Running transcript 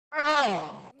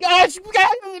Gosh,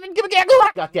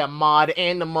 got that mod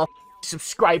and the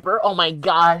subscriber. Oh my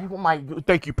god. Oh my.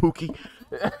 Thank you, Pookie.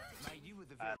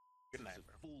 Good night,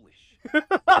 foolish.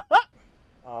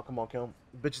 Oh, come on, Kim.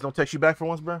 Bitches don't text you back for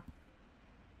once, bro?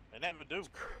 They never do.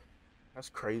 That's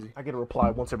crazy. I get a reply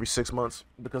once every 6 months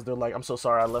because they're like, I'm so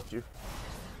sorry I left you.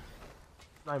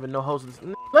 Not even no host.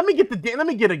 Let me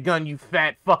get a gun, you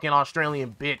fat fucking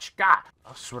Australian bitch. God.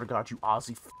 I swear to God, you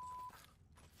Aussie.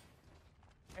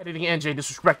 Editing NJ,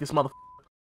 disrespect this mother.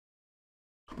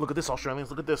 Look at this, Australians.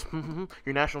 Look at this.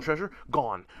 Your national treasure?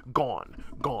 Gone. Gone.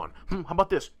 Gone. How about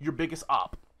this? Your biggest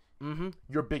op.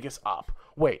 Your biggest op.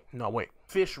 Wait. No, wait.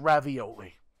 Fish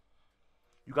ravioli.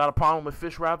 You got a problem with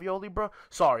fish ravioli, bro?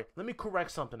 Sorry. Let me correct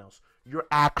something else. Your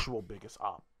actual biggest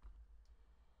op.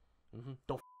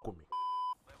 Don't f with me.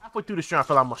 Halfway through the stream, I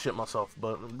feel like I'm gonna shit myself,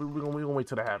 but we're gonna wait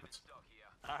till that happens.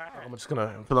 Alright. I'm just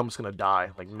gonna die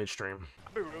like midstream.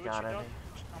 I'll be real with you, though.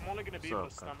 I'm only gonna be able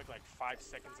to stomach like 5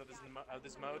 seconds of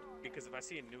this mode because if I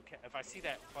see a new if I see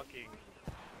that fucking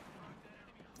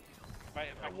if I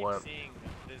keep seeing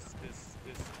this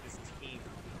team,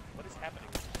 what is happening?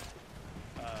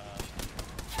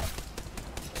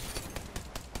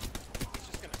 He's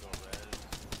just gonna go red.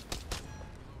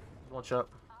 One shot.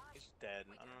 He's dead.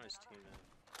 I don't know his team is.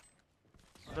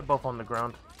 They're both on the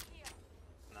ground.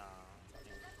 Nah,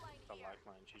 the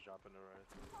lifeline. She's dropping the red.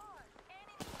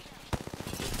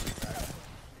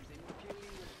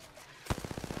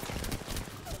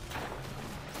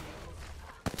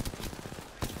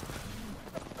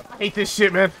 I hate this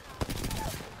shit, man.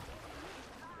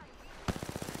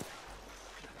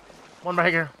 One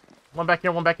back here. One back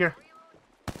here. One back here.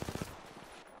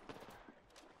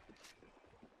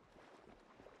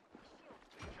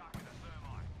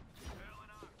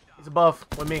 He's above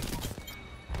with me.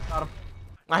 Got him.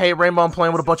 I hate Rainbow. I'm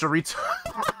playing with a bunch of retards.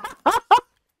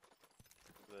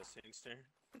 The Singster.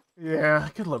 Yeah,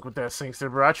 good luck with that Singster,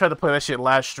 bro. I tried to play that shit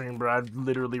last stream, bro. I'd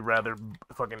literally rather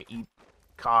fucking eat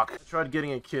cock. I tried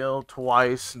getting a kill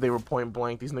twice. They were point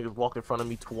blank. These niggas walked in front of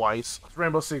me twice. It's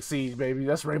Rainbow Six Siege, baby.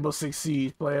 That's Rainbow Six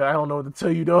Siege, player. I don't know what to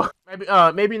tell you, though.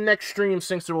 Maybe next stream,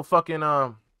 Singster will fucking,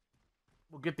 we'll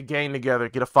get the gang together.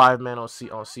 Get a 5-man on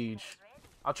Siege.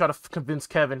 I'll try to convince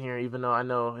Kevin here, even though I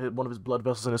know one of his blood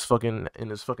vessels in his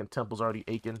fucking temple's already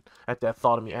aching at that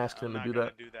thought of me asking him to do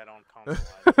that. Do that on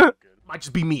console. Might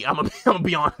just be me. I'm gonna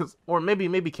be honest, or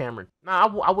maybe Cameron. Nah,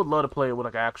 I would love to play with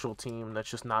like an actual team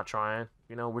that's just not trying.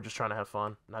 You know, we're just trying to have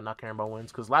fun, not caring about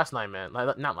wins. Cause last night, man,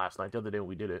 not last night, the other day when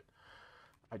we did it,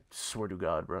 I swear to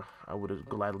God, bro, I would have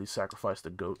gladly sacrificed the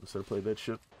goat instead of play that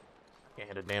shit. Can't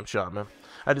hit a damn shot, man.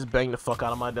 I just banged the fuck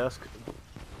out of my desk.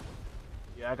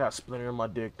 Yeah, I got a splinter in my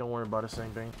dick. Don't worry about it,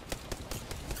 same thing.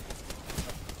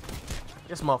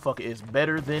 This motherfucker is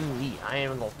better than me. I ain't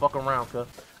even gonna fuck around, cuz.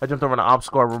 I jumped over an op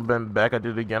score, rubber band back. I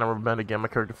did it again, I rubber band again. My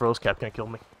character froze. Cap can't kill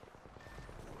me.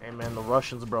 Hey, man, the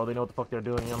Russians, bro, they know what the fuck they're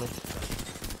doing, you know what I mean?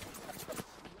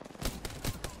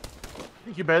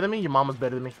 Think you're better than me? Your mama's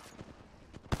better than me.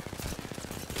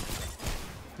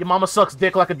 Your mama sucks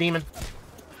dick like a demon.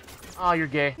 Oh, you're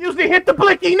gay. Use the hit the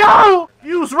blicky, no!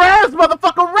 Use Raz,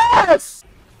 motherfucker, Raz!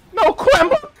 No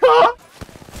Quemba,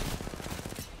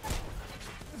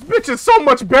 this bitch is so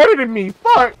much better than me,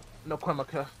 fuck! No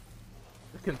Quemba,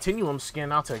 Continuum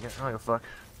skin, I'll take it. I don't give a fuck.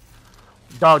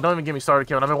 Dog, don't even get me started,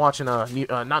 Kevin. I've been watching, not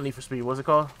Need for Speed, what's it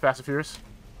called? Fast and Furious?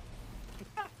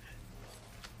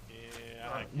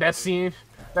 Yeah, That scene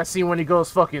when he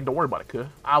goes fucking, don't worry about it, cuz.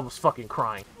 I was fucking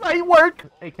crying. Light work!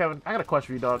 Hey, Kevin, I got a question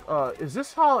for you, dog. Is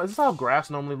this how grass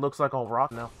normally looks like on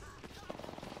rock now?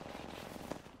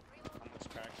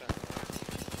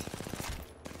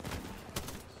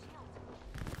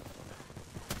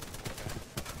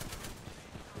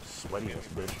 Sweaty ass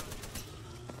bitch.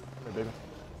 Hey, baby.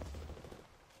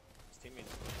 his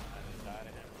teammates died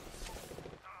to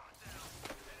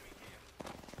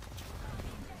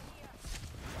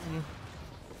him.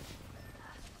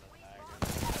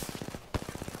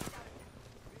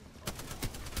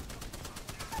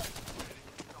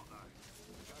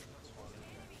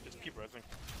 Just keep resing.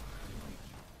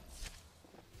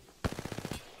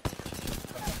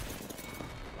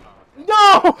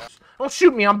 No! Don't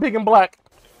shoot me, I'm big and black.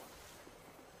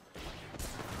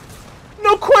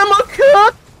 No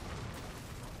Quemma,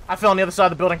 I fell on the other side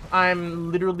of the building.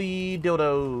 I'm literally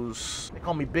dildos. They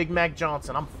call me Big Mac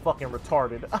Johnson. I'm fucking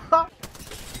retarded.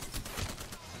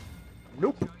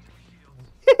 Nope.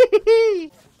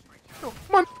 No,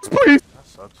 my please. That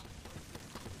sucks.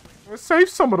 Save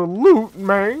some of the loot,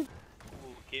 man. Ooh,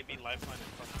 gave me lifeline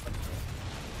and fucking.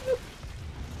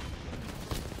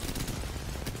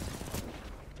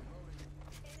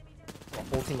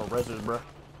 A whole team of rezzers, bro.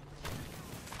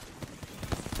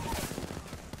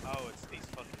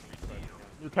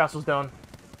 Newcastle's down.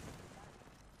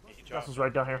 Yeah, he dropped. Newcastle's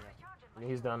right down here. Yeah,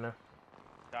 he's down there.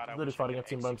 God, I Literally wish I fighting could a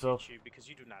team by execute himself. you because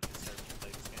you do not deserve to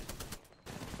play this game.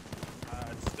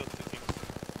 It's still 2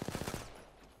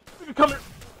 teams. Come here.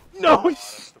 No.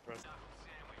 That's depressing.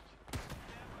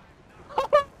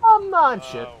 I'm not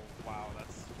shit. Oh, wow,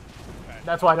 that's bad.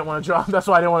 That's why I didn't want to drop. That's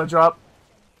why I didn't want to drop.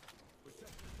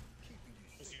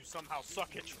 Because you somehow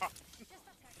suck at dropping.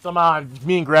 Somehow,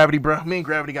 me and Gravity, bro. Me and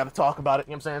Gravity got to talk about it.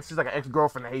 You know what I'm saying? She's like an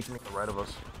ex-girlfriend that hates me. The right of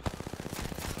us.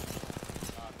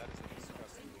 That is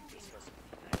disgustingly disgusting.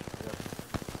 Yep.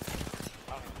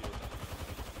 I don't deal with that.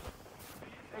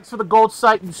 Thanks for the gold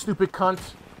sight, you stupid cunt.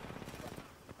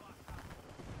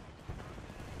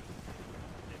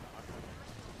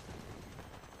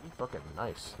 You fucking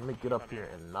nice. Let me get up here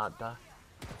and not die.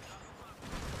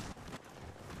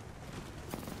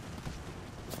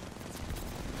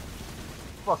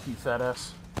 Fuck you, fat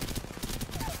ass.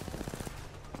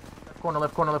 Left corner,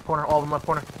 left corner, left corner. All of them left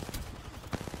corner.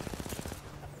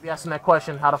 If you're asking that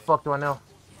question, how the fuck do I know?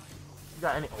 You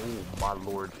got any? Oh my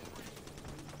lord.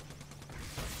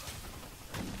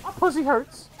 My pussy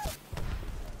hurts.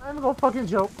 I ain't gonna fucking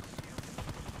joke.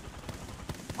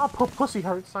 My pussy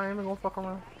hurts. I ain't even gonna fuck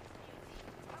around.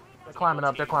 They're climbing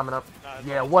up. They're climbing up.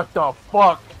 Yeah. What the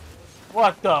fuck?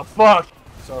 What the fuck?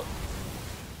 So.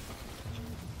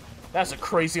 That's a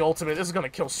crazy ultimate. This is gonna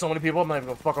kill so many people. I'm not even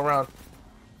gonna fuck around.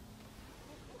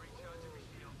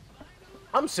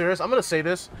 I'm serious. I'm gonna say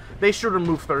this. They should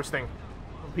remove thirsting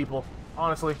from people,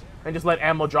 honestly, and just let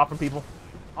ammo drop from people.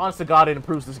 Honest to God, it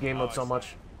improves this game mode so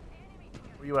much.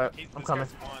 Where you at? I'm coming.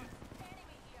 He's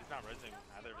not resing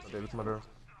either. Okay, this is my door.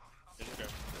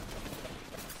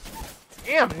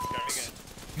 Damn.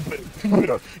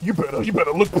 You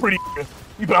better look pretty.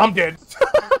 I'm dead.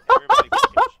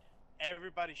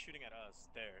 Everybody's shooting at us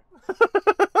there.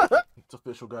 It's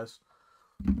official, guys.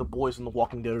 The boys and the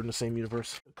Walking Dead are in the same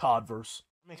universe. The COD-verse.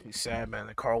 It makes me sad, man,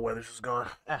 that Carl Weathers is gone.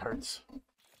 That hurts.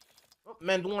 Well,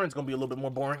 Mandalorian's gonna be a little bit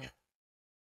more boring.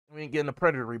 We ain't getting a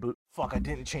Predator reboot. Fuck, I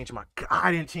didn't change my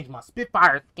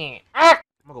Spitfire skin. Ah! I'm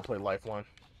gonna go play Lifeline.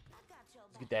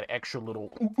 Let's get that extra little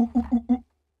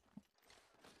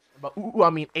But I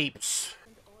mean apes.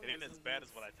 It ain't as bad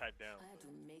as what I typed down.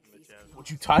 What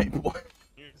you type, boy?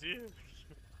 You see it?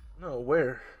 No,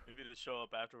 where? Maybe it'll show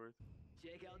up afterwards.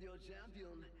 Check out your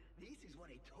champion. This is what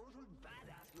a total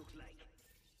badass looks like.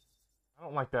 I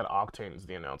don't like that Octane is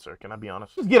the announcer. Can I be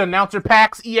honest? Just get announcer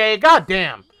packs, EA.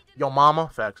 Goddamn. Yo, mama.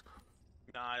 Facts.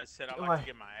 Nah, I said I like to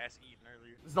get my ass eaten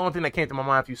earlier. It's the only thing that came to my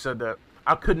mind after you said that.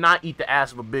 I could not eat the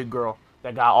ass of a big girl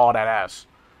that got all that ass.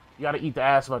 You gotta eat the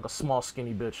ass of like a small,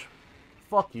 skinny bitch.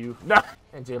 Fuck you. Nah.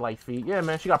 NJ like feet. Yeah,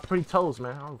 man. She got pretty toes,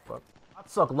 man. I don't fuck. I'd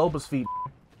suck Loba's feet.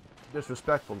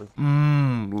 Disrespectfully.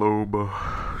 Loba.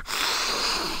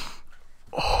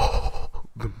 Oh,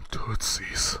 them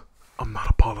tootsies. I'm not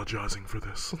apologizing for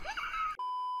this.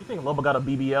 You think Loba got a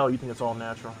BBL or you think it's all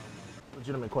natural?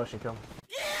 Legitimate question, Kim.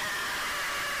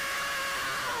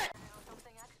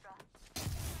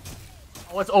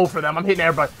 Oh, it's O for them. I'm hitting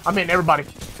everybody. I hit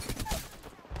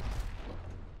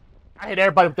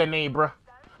everybody with that nade, bruh.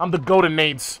 I'm the goat of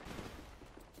nades.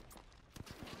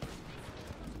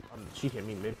 She hit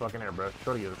me mid fucking air, bro.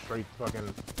 Shorty is a straight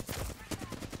fucking.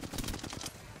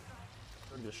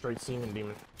 Shorty a straight semen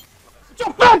demon.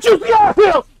 Jump back, juicy ass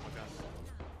hill!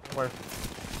 Where?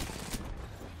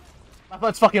 My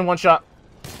foot's fucking one shot.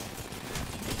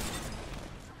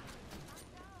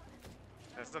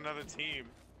 That's another team.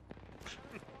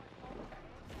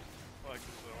 Like this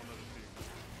is another team.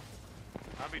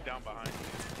 I'll be down behind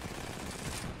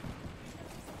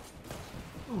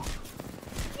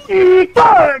you.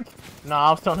 Fuck! Nah,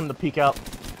 I was telling him to peek out.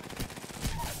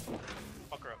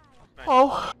 Fuck her up. Nice.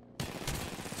 Oh.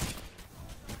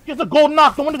 He has a gold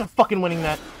knock. No wonder they're fucking winning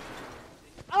that.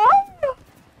 What the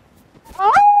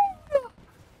fuck?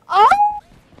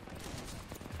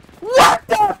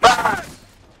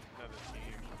 Another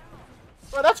team.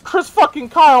 Bro, that's Chris fucking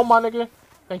Kyle, my nigga.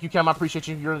 Thank you, Cam. I appreciate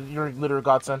you. You're literally a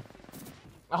godsend.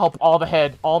 I hope all the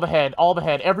head,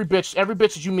 every bitch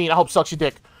that you meet, I hope sucks your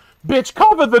dick. Bitch,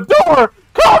 cover the door!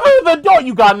 Cover the door!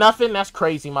 You got nothing? That's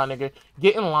crazy, my nigga.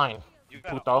 Get in line. You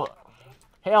got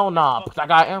Hell nah, because I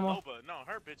got ammo. Loba. No,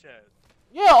 her bitch ass.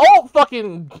 Yeah, oh,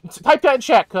 fucking, type that in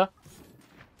chat, huh?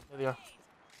 There they are.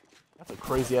 That's a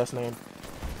crazy ass name.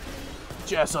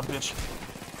 Get your ass up, bitch.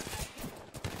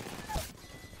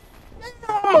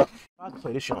 If I could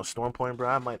play this shit on Storm Point, bro,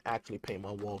 I might actually paint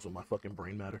my walls with my fucking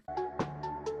brain matter.